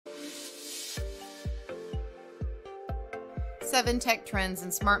7 Tech Trends in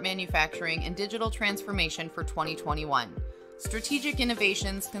Smart Manufacturing and Digital Transformation for 2021. Strategic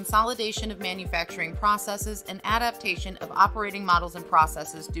innovations, consolidation of manufacturing processes, and adaptation of operating models and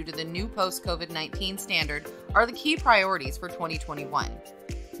processes due to the new post-COVID-19 standard are the key priorities for 2021.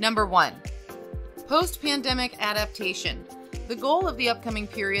 Number 1. Post-pandemic adaptation. The goal of the upcoming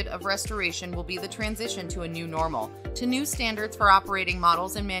period of restoration will be the transition to a new normal, to new standards for operating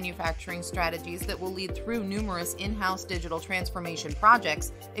models and manufacturing strategies that will lead through numerous in-house digital transformation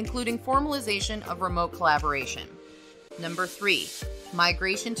projects, including formalization of remote collaboration. Number 3.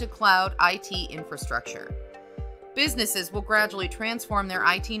 Migration to cloud IT infrastructure. Businesses will gradually transform their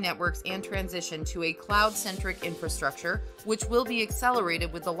IT networks and transition to a cloud-centric infrastructure, which will be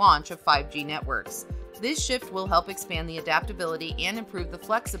accelerated with the launch of 5G networks. This shift will help expand the adaptability and improve the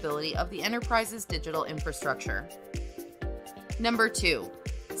flexibility of the enterprise's digital infrastructure. Number 2.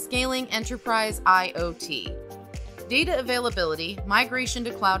 Scaling enterprise IoT. Data availability, migration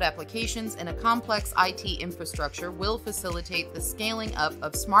to cloud applications, and a complex IT infrastructure will facilitate the scaling up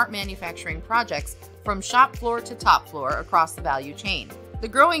of smart manufacturing projects from shop floor to top floor across the value chain. The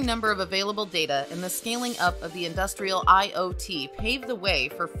growing number of available data and the scaling up of the industrial IoT pave the way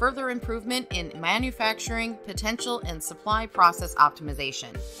for further improvement in manufacturing potential and supply process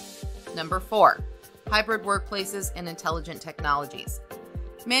optimization. Number 4. Hybrid workplaces and intelligent technologies.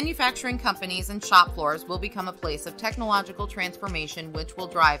 Manufacturing companies and shop floors will become a place of technological transformation, which will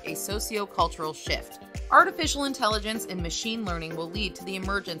drive a socio-cultural shift. Artificial intelligence and machine learning will lead to the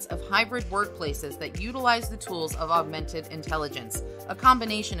emergence of hybrid workplaces that utilize the tools of augmented intelligence, a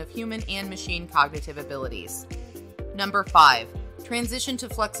combination of human and machine cognitive abilities. Number 5. Transition to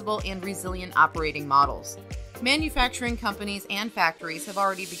flexible and resilient operating models. Manufacturing companies and factories have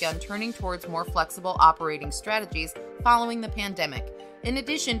already begun turning towards more flexible operating strategies following the pandemic. In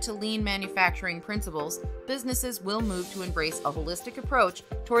addition to lean manufacturing principles, businesses will move to embrace a holistic approach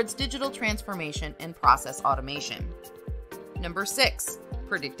towards digital transformation and process automation. Number 6.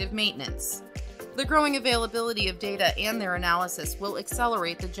 Predictive maintenance. The growing availability of data and their analysis will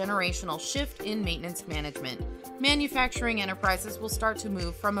accelerate the generational shift in maintenance management. Manufacturing enterprises will start to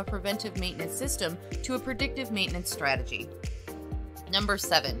move from a preventive maintenance system to a predictive maintenance strategy. Number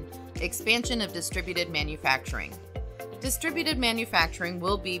 7. Expansion of distributed manufacturing. Distributed manufacturing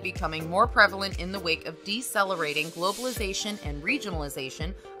will be becoming more prevalent in the wake of decelerating globalization and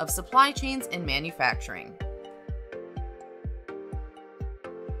regionalization of supply chains and manufacturing.